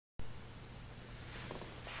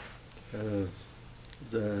Uh,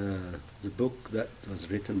 the book that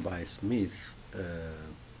was written by Smith,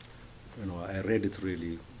 I read it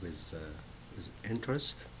really with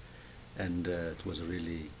interest, and it was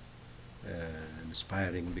really uh,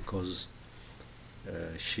 inspiring because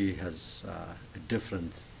she has a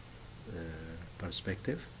different uh,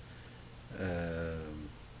 perspective. Um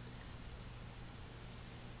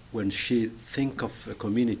when she think of a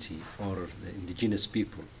community or the indigenous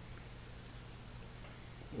people,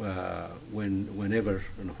 whenever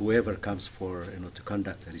and whoever comes for to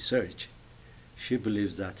conduct a research, she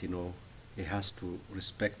believes that he has to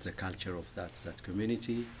respect the culture of that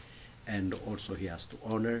community, and also he has to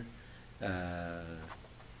honor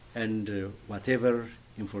and whatever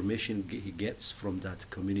information he gets from that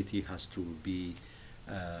community has to be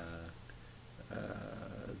uh, uh,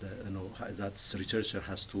 that researcher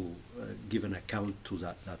has to give an account to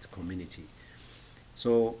that community.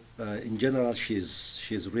 So in general,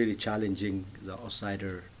 she's really challenging the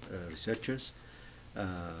outsider researchers.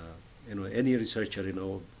 Uh, any researcher,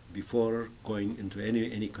 before going into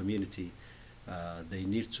any community, they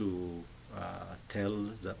need to tell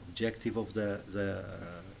the objective of the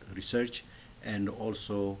research, and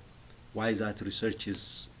also why that research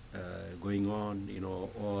is going on,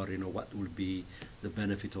 or what will be the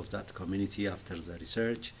benefit of that community after the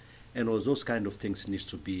research, and all those kind of things needs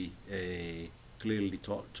to be clearly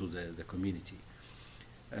taught to the community.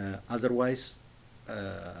 Otherwise,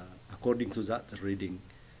 according to that reading,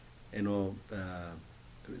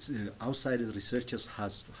 outside researchers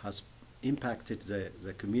has impacted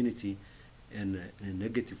the community in a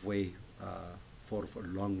negative way for a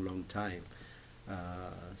long time.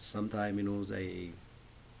 Sometime they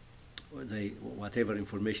whatever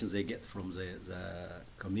information they get from the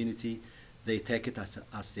community, they take it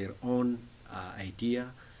as their own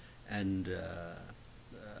idea, and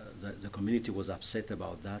the community was upset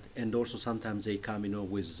about that. And also sometimes they come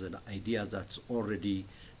with an idea that's already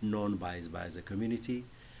known by the community,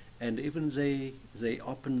 and even they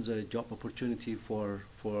open the job opportunity for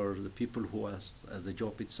the people who has the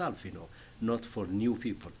job itself, not for new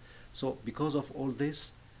people. So because of all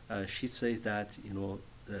this, she says that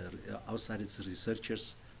outside its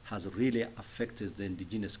researchers has really affected the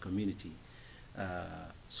indigenous community.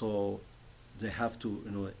 So they have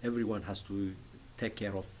to, everyone has to take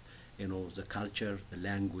care of, the culture, the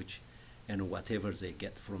language, and whatever they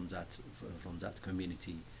get from that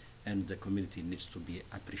community, and the community needs to be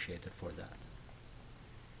appreciated for that.